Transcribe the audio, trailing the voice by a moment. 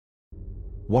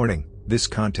Warning, this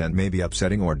content may be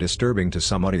upsetting or disturbing to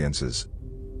some audiences.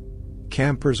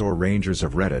 Campers or rangers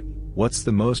of Reddit, what's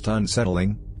the most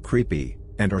unsettling, creepy,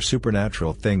 and/or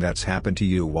supernatural thing that's happened to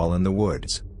you while in the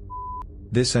woods?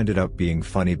 This ended up being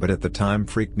funny, but at the time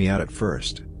freaked me out at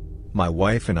first. My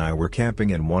wife and I were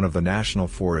camping in one of the national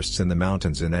forests in the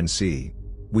mountains in NC.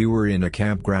 We were in a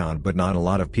campground but not a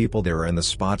lot of people there, and the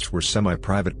spots were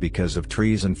semi-private because of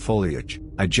trees and foliage.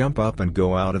 I jump up and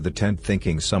go out of the tent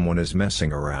thinking someone is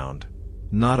messing around.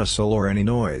 Not a soul or any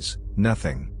noise,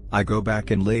 nothing. I go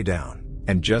back and lay down,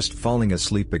 and just falling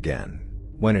asleep again.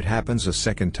 When it happens a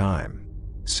second time,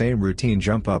 same routine,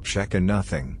 jump up, check, and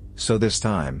nothing. So this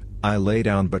time, I lay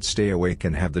down but stay awake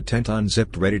and have the tent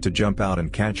unzipped ready to jump out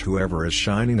and catch whoever is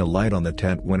shining a light on the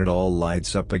tent when it all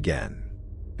lights up again.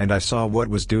 And I saw what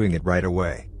was doing it right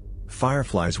away.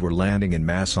 Fireflies were landing in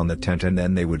mass on the tent and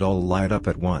then they would all light up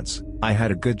at once. I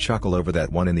had a good chuckle over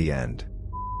that one in the end.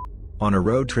 On a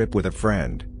road trip with a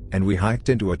friend, and we hiked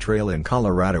into a trail in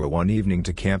Colorado one evening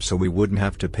to camp so we wouldn't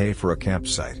have to pay for a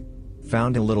campsite.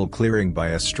 Found a little clearing by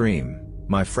a stream.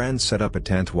 My friend set up a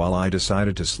tent while I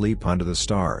decided to sleep under the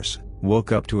stars.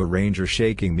 Woke up to a ranger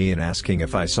shaking me and asking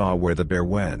if I saw where the bear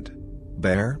went.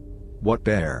 Bear? What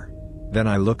bear? Then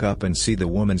I look up and see the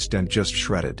woman's tent just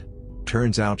shredded.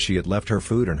 Turns out she had left her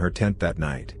food in her tent that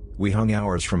night. We hung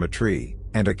hours from a tree,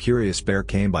 and a curious bear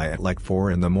came by at like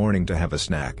 4 in the morning to have a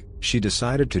snack. She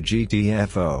decided to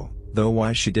GTFO, though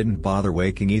why she didn't bother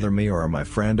waking either me or my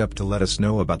friend up to let us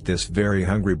know about this very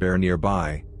hungry bear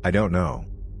nearby, I don't know.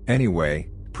 Anyway,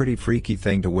 pretty freaky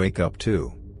thing to wake up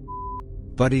to.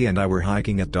 Buddy and I were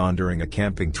hiking at dawn during a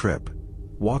camping trip.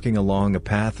 Walking along a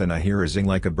path and I hear a zing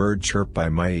like a bird chirp by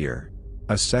my ear.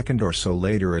 A second or so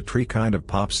later a tree kind of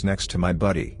pops next to my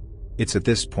buddy. It's at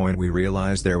this point we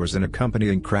realized there was an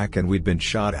accompanying crack and we'd been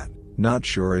shot at. Not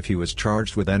sure if he was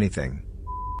charged with anything.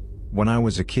 When I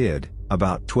was a kid,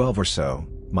 about 12 or so,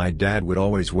 my dad would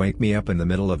always wake me up in the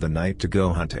middle of the night to go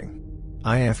hunting.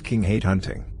 I f***ing hate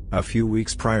hunting. A few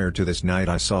weeks prior to this night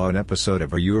I saw an episode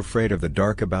of Are You Afraid of the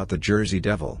Dark about the Jersey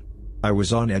Devil. I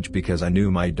was on edge because I knew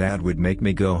my dad would make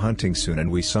me go hunting soon and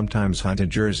we sometimes hunt in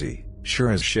Jersey. Sure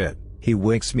as shit, he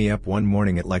wakes me up one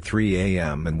morning at like 3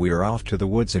 a.m. and we are off to the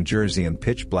woods in Jersey in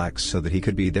pitch black so that he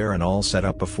could be there and all set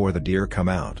up before the deer come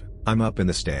out. I'm up in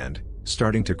the stand,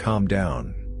 starting to calm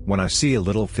down, when I see a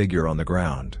little figure on the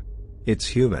ground. It's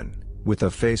human, with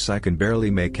a face I can barely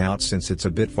make out since it's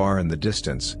a bit far in the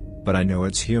distance, but I know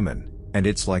it's human, and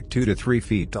it's like 2 to 3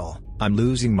 feet tall. I'm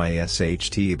losing my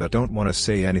SHT but don't want to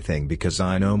say anything because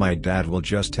I know my dad will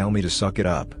just tell me to suck it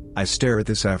up. I stare at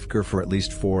this fucker for at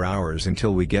least 4 hours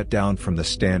until we get down from the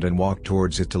stand and walk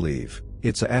towards it to leave.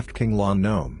 It's a f***ing lawn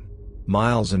gnome.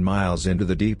 Miles and miles into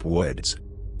the deep woods.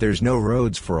 There's no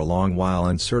roads for a long while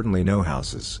and certainly no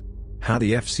houses. How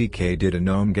the FCK did a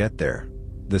gnome get there?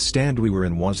 The stand we were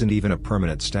in wasn't even a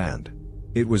permanent stand.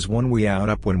 It was one we out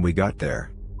up when we got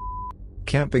there.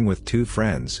 Camping with 2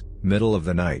 friends, middle of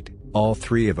the night, all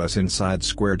 3 of us inside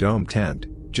square dome tent,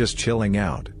 just chilling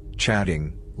out,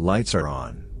 chatting, lights are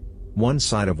on. One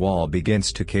side of wall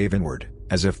begins to cave inward,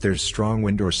 as if there's strong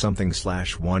wind or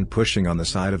something/1 pushing on the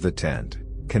side of the tent.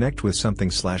 Connect with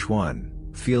something/1,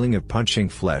 feeling of punching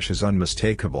flesh is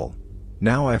unmistakable.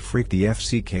 Now I freaked the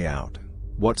FCK out.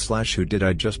 What/who did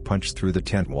I just punch through the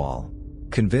tent wall?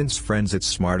 Convince friends it's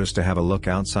smartest to have a look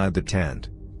outside the tent,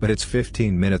 but it's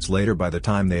 15 minutes later by the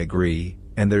time they agree,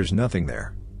 and there's nothing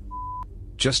there.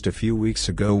 Just a few weeks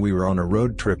ago we were on a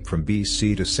road trip from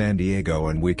BC to San Diego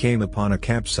and we came upon a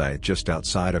campsite just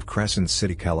outside of Crescent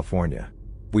City, California.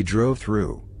 We drove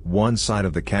through. One side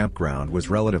of the campground was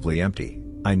relatively empty.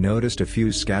 I noticed a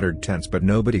few scattered tents but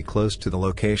nobody close to the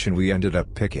location we ended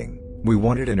up picking. We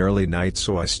wanted an early night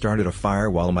so I started a fire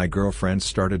while my girlfriend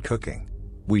started cooking.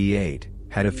 We ate,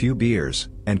 had a few beers,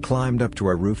 and climbed up to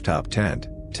our rooftop tent,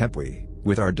 Tepwe,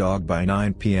 with our dog by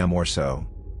 9 p.m. or so.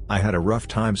 I had a rough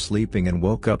time sleeping and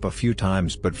woke up a few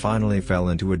times but finally fell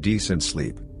into a decent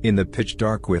sleep. In the pitch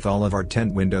dark with all of our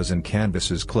tent windows and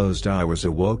canvases closed I was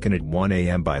awoken at 1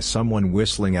 a.m. by someone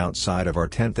whistling outside of our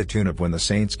tent the tune of When the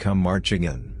Saints Come Marching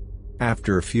In.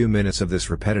 After a few minutes of this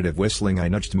repetitive whistling I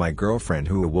nudged my girlfriend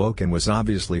who awoke and was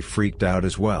obviously freaked out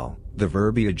as well. The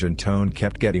verbiage and tone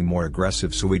kept getting more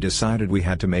aggressive so we decided we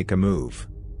had to make a move.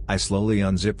 I slowly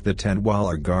unzipped the tent while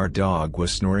our guard dog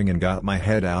was snoring and got my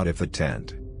head out of the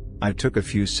tent. I took a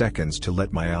few seconds to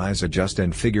let my eyes adjust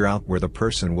and figure out where the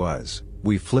person was.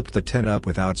 We flipped the tent up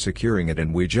without securing it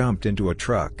and we jumped into a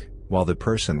truck, while the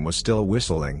person was still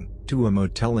whistling, to a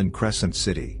motel in Crescent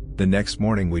City. The next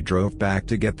morning we drove back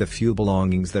to get the few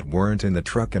belongings that weren't in the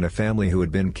truck, and a family who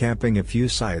had been camping a few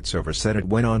sites over said it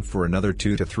went on for another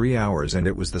 2 to 3 hours and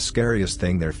it was the scariest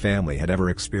thing their family had ever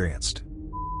experienced.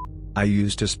 I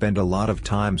used to spend a lot of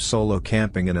time solo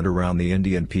camping in and around the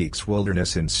Indian Peaks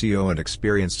wilderness in CO and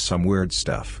experienced some weird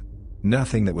stuff.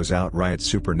 Nothing that was outright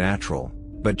supernatural,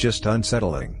 but just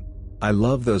unsettling. I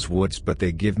love those woods, but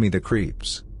they give me the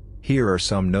creeps. Here are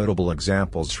some notable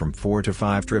examples from 4 to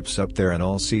 5 trips up there in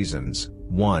all seasons.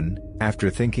 1.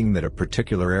 After thinking that a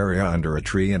particular area under a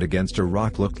tree and against a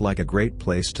rock looked like a great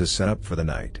place to set up for the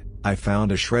night, I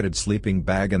found a shredded sleeping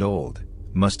bag and old,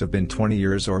 must have been 20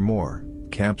 years or more,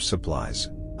 camp supplies.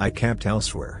 I camped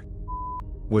elsewhere.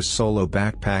 Was solo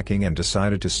backpacking and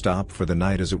decided to stop for the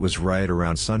night as it was right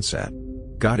around sunset.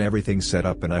 Got everything set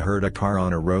up and I heard a car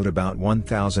on a road about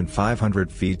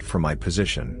 1,500 feet from my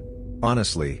position.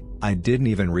 Honestly, I didn't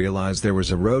even realize there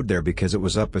was a road there because it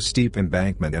was up a steep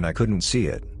embankment and I couldn't see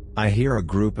it. I hear a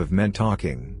group of men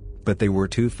talking, but they were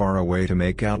too far away to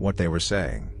make out what they were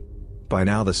saying. By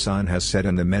now the sun has set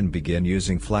and the men begin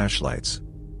using flashlights.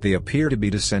 They appear to be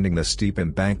descending the steep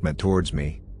embankment towards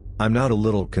me. I'm not a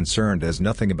little concerned as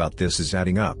nothing about this is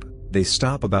adding up. They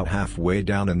stop about halfway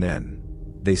down and then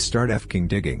they start effing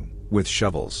digging, with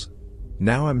shovels.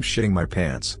 Now I'm shitting my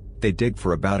pants. They dig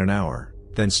for about an hour,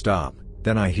 then stop,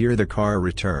 then I hear the car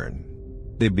return.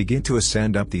 They begin to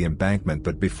ascend up the embankment,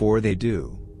 but before they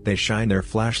do, they shine their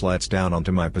flashlights down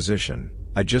onto my position.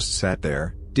 I just sat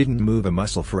there, didn't move a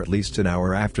muscle for at least an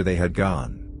hour after they had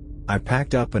gone. I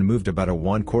packed up and moved about a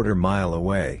 1/4 mile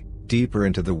away, deeper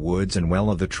into the woods and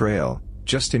well of the trail,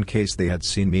 just in case they had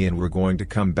seen me and were going to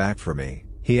come back for me.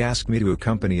 He asked me to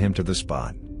accompany him to the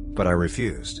spot, but I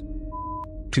refused.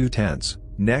 2 tents,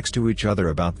 next to each other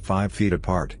about 5 feet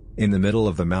apart, in the middle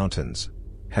of the mountains.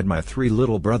 Had my 3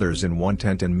 little brothers in one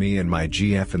tent and me and my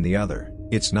GF in the other.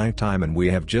 It's nighttime and we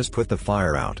have just put the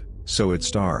fire out, so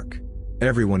it's dark.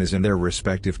 Everyone is in their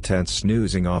respective tents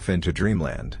snoozing off into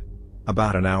dreamland.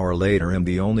 About an hour later I'm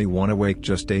the only one awake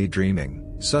just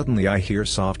daydreaming. Suddenly I hear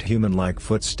soft human-like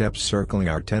footsteps circling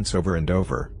our tents over and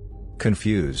over.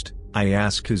 Confused, I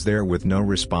ask who's there with no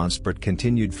response but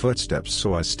continued footsteps,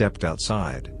 so I stepped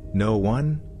outside. No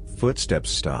one? Footsteps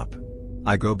stop.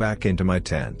 I go back into my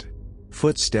tent.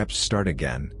 Footsteps start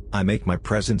again, I make my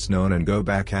presence known and go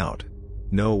back out.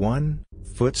 No one?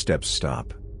 Footsteps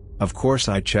stop. Of course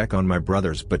I check on my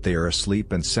brothers but they are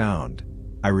asleep and sound.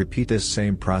 I repeat this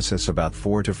same process about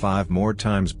 4 to 5 more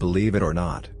times, believe it or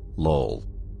not, lol.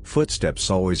 Footsteps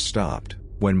always stopped.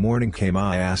 When morning came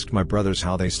I asked my brothers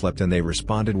how they slept and they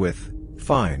responded with,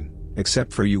 "Fine,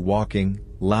 except for you walking,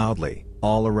 loudly,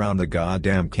 all around the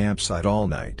goddamn campsite all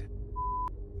night."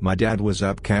 My dad was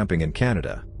up camping in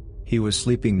Canada. He was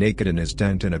sleeping naked in his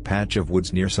tent in a patch of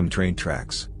woods near some train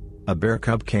tracks. A bear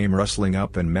cub came rustling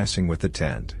up and messing with the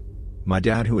tent. My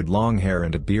dad, who had long hair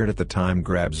and a beard at the time,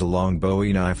 grabs a long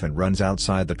Bowie knife and runs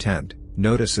outside the tent,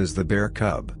 notices the bear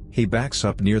cub. He backs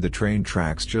up near the train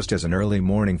tracks just as an early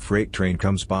morning freight train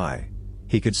comes by.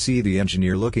 He could see the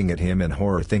engineer looking at him in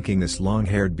horror, thinking this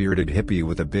long-haired bearded hippie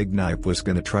with a big knife was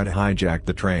gonna try to hijack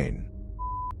the train.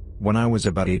 When I was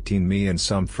about 18, me and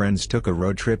some friends took a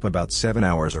road trip about 7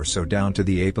 hours or so down to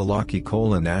the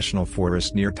Apalachicola National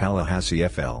Forest near Tallahassee,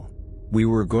 FL. We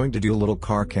were going to do a little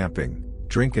car camping,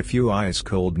 drink a few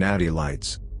ice-cold natty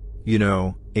lights. You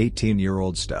know,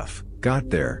 18-year-old stuff. Got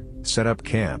there, set up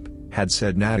camp, had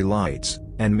said natty lights,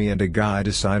 and me and a guy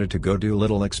decided to go do a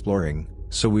little exploring,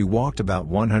 so we walked about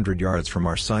 100 yards from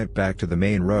our site back to the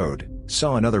main road,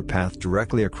 saw another path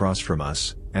directly across from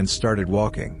us, and started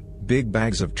walking. Big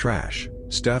bags of trash,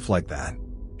 stuff like that.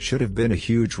 Should have been a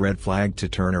huge red flag to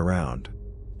turn around.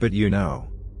 But you know,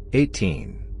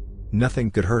 18.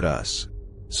 Nothing could hurt us.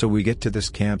 So we get to this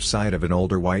campsite of an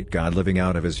older white guy living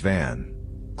out of his van.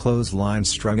 Clotheslines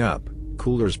strung up,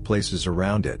 coolers places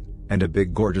around it, and a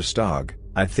big gorgeous dog,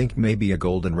 I think maybe a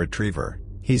golden retriever.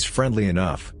 He's friendly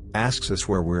enough, asks us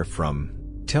where we're from,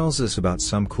 tells us about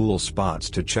some cool spots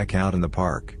to check out in the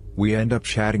park. We end up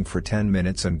chatting for 10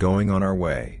 minutes and going on our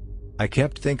way. I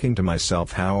kept thinking to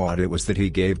myself how odd it was that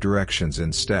he gave directions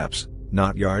in steps,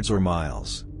 not yards or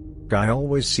miles. Guy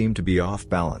always seemed to be off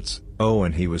balance. Oh,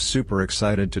 and he was super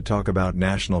excited to talk about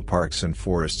national parks and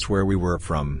forests where we were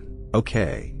from.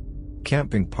 Okay.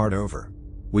 Camping part over.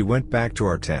 We went back to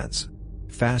our tents.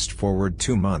 Fast forward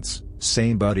 2 months,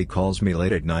 same buddy calls me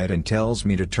late at night and tells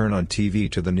me to turn on TV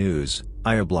to the news.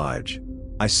 I oblige.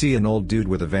 I see an old dude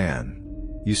with a van.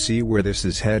 You see where this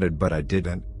is headed, but I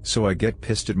didn't, so I get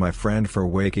pissed at my friend for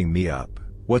waking me up.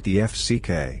 What the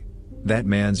FCK? That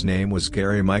man's name was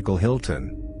Gary Michael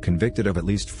Hilton, convicted of at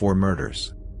least 4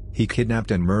 murders. He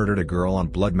kidnapped and murdered a girl on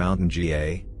Blood Mountain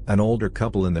GA, an older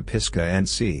couple in the Pisgah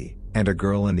NC, and a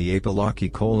girl in the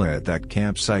Apalachicola at that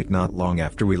campsite not long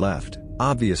after we left.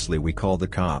 Obviously we called the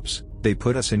cops, they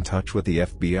put us in touch with the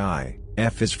FBI,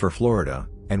 F is for Florida,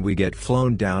 and we get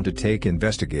flown down to take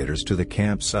investigators to the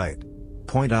campsite.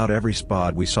 Point out every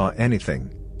spot we saw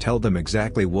anything, tell them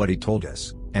exactly what he told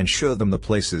us, and show them the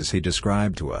places he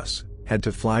described to us. Had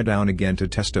to fly down again to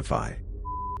testify.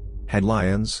 Had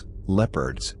lions,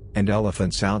 leopards, and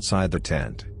elephants outside the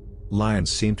tent.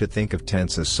 Lions seem to think of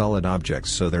tents as solid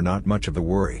objects, so they're not much of a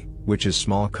worry, which is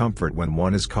small comfort when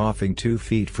one is coughing 2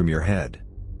 feet from your head.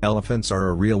 Elephants are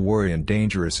a real worry and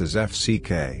dangerous as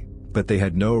FCK, but they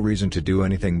had no reason to do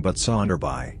anything but saunter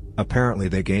by. Apparently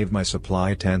they gave my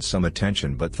supply tent some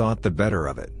attention but thought the better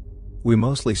of it. We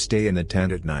mostly stay in the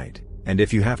tent at night, and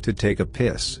if you have to take a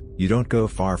piss, you don't go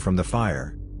far from the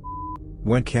fire.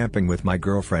 Went camping with my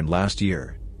girlfriend last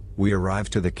year. We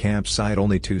arrived to the campsite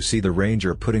only to see the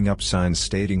ranger putting up signs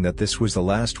stating that this was the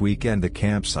last weekend the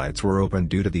campsites were open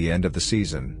due to the end of the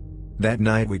season. That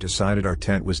night we decided our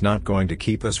tent was not going to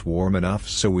keep us warm enough,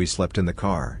 so we slept in the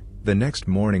car. The next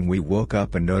morning we woke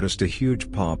up and noticed a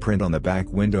huge paw print on the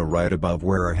back window right above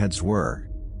where our heads were.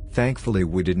 Thankfully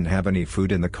we didn't have any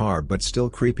food in the car, but still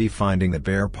creepy finding the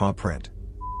bare paw print.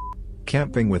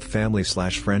 Camping with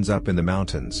family/friends up in the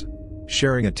mountains.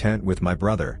 Sharing a tent with my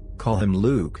brother, call him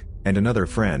Luke, and another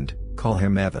friend, call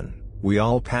him Evan. We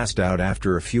all passed out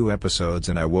after a few episodes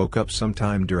and I woke up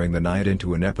sometime during the night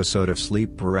into an episode of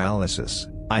sleep paralysis.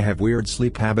 I have weird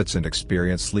sleep habits and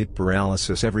experience sleep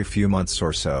paralysis every few months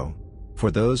or so.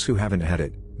 For those who haven't had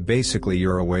it, basically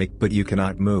you're awake but you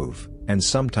cannot move, and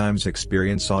sometimes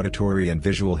experience auditory and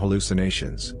visual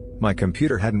hallucinations. My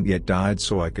computer hadn't yet died,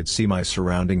 so I could see my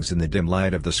surroundings in the dim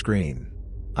light of the screen.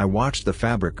 I watched the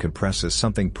fabric compress as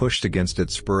something pushed against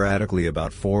it sporadically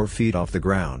about 4 feet off the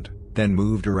ground, then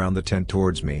moved around the tent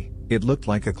towards me. It looked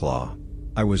like a claw.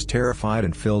 I was terrified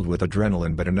and filled with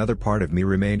adrenaline, but another part of me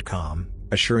remained calm,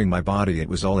 assuring my body it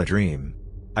was all a dream.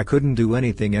 I couldn't do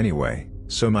anything anyway,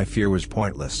 so my fear was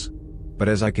pointless. But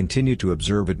as I continued to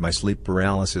observe it, my sleep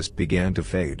paralysis began to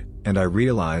fade, and I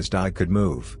realized I could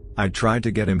move. I tried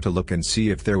to get him to look and see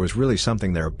if there was really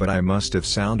something there, but I must have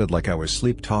sounded like I was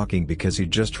sleep talking because he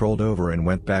just rolled over and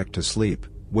went back to sleep,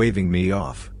 waving me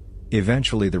off.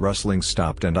 Eventually the rustling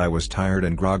stopped and I was tired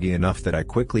and groggy enough that I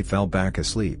quickly fell back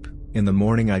asleep. In the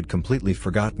morning I'd completely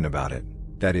forgotten about it.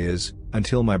 That is,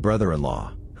 until my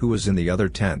brother-in-law, who was in the other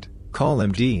tent, call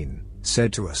him Dean,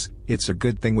 said to us, "It's a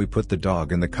good thing we put the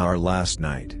dog in the car last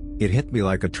night. It hit me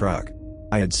like a truck."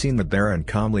 I had seen the bear and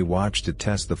calmly watched it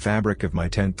test the fabric of my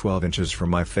tent 12 inches from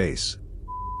my face.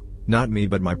 Not me,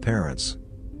 but my parents.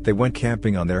 They went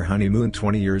camping on their honeymoon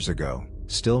 20 years ago,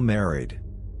 still married.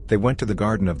 They went to the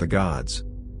Garden of the Gods.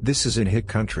 This is in hick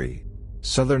country.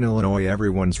 Southern Illinois,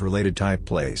 everyone's related type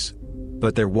place.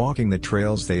 But they're walking the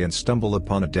trails and stumble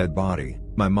upon a dead body.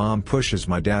 My mom pushes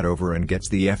my dad over and gets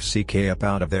the FCK up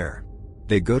out of there.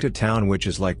 They go to town, which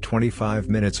is like 25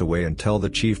 minutes away, and tell the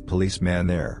chief policeman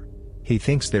there. He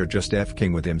thinks they're just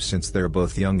F-king with him since they're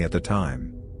both young at the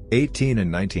time. 18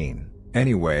 and 19.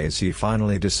 Anyways, he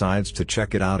finally decides to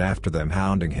check it out after them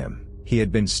hounding him. He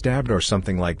had been stabbed or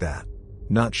something like that.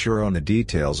 Not sure on the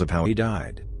details of how he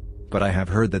died. But I have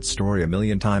heard that story a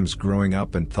million times growing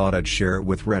up and thought I'd share it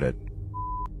with Reddit.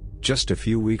 Just a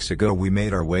few weeks ago we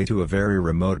made our way to a very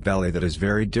remote valley that is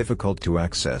very difficult to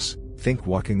access. Think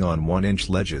walking on 1-inch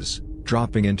ledges,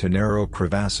 dropping into narrow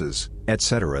crevasses,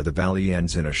 etc. The valley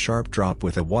ends in a sharp drop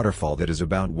with a waterfall that is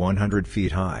about 100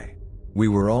 feet high. We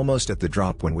were almost at the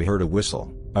drop when we heard a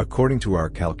whistle. According to our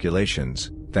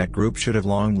calculations, that group should have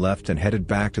long left and headed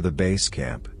back to the base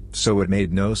camp, so it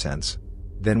made no sense.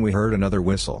 Then we heard another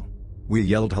whistle. We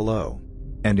yelled hello.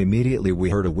 And immediately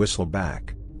we heard a whistle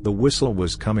back. The whistle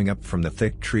was coming up from the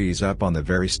thick trees up on the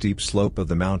very steep slope of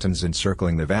the mountains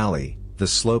encircling the valley. The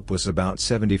slope was about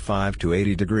 75 to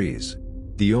 80 degrees.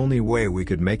 The only way we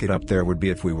could make it up there would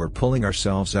be if we were pulling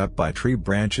ourselves up by tree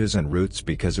branches and roots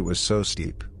because it was so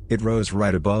steep. It rose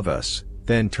right above us,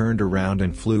 then turned around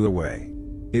and flew away.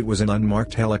 It was an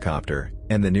unmarked helicopter,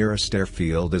 and the nearest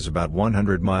airfield is about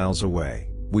 100 miles away.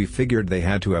 We figured they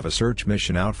had to have a search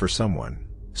mission out for someone,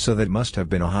 so that must have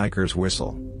been a hiker's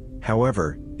whistle.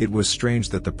 However, it was strange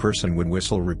that the person would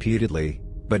whistle repeatedly,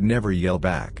 but never yell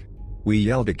back. We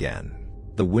yelled again.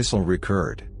 The whistle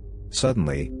recurred.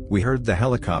 Suddenly, we heard the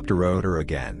helicopter rotor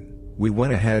again. We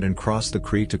went ahead and crossed the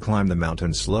creek to climb the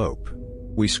mountain slope.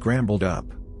 We scrambled up,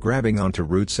 grabbing onto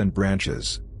roots and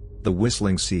branches. The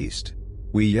whistling ceased.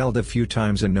 We yelled a few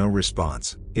times and no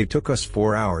response. It took us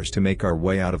 4 hours to make our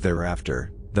way out of there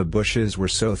after The bushes were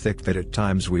so thick that at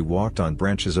times we walked on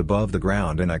branches above the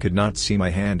ground and I could not see my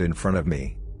hand in front of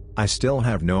me. I still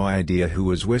have no idea who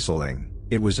was whistling.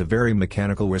 It was a very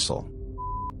mechanical whistle.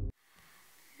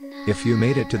 If you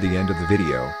made it to the end of the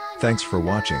video, thanks for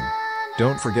watching.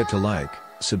 Don't forget to like,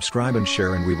 subscribe and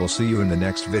share, and we will see you in the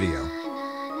next video.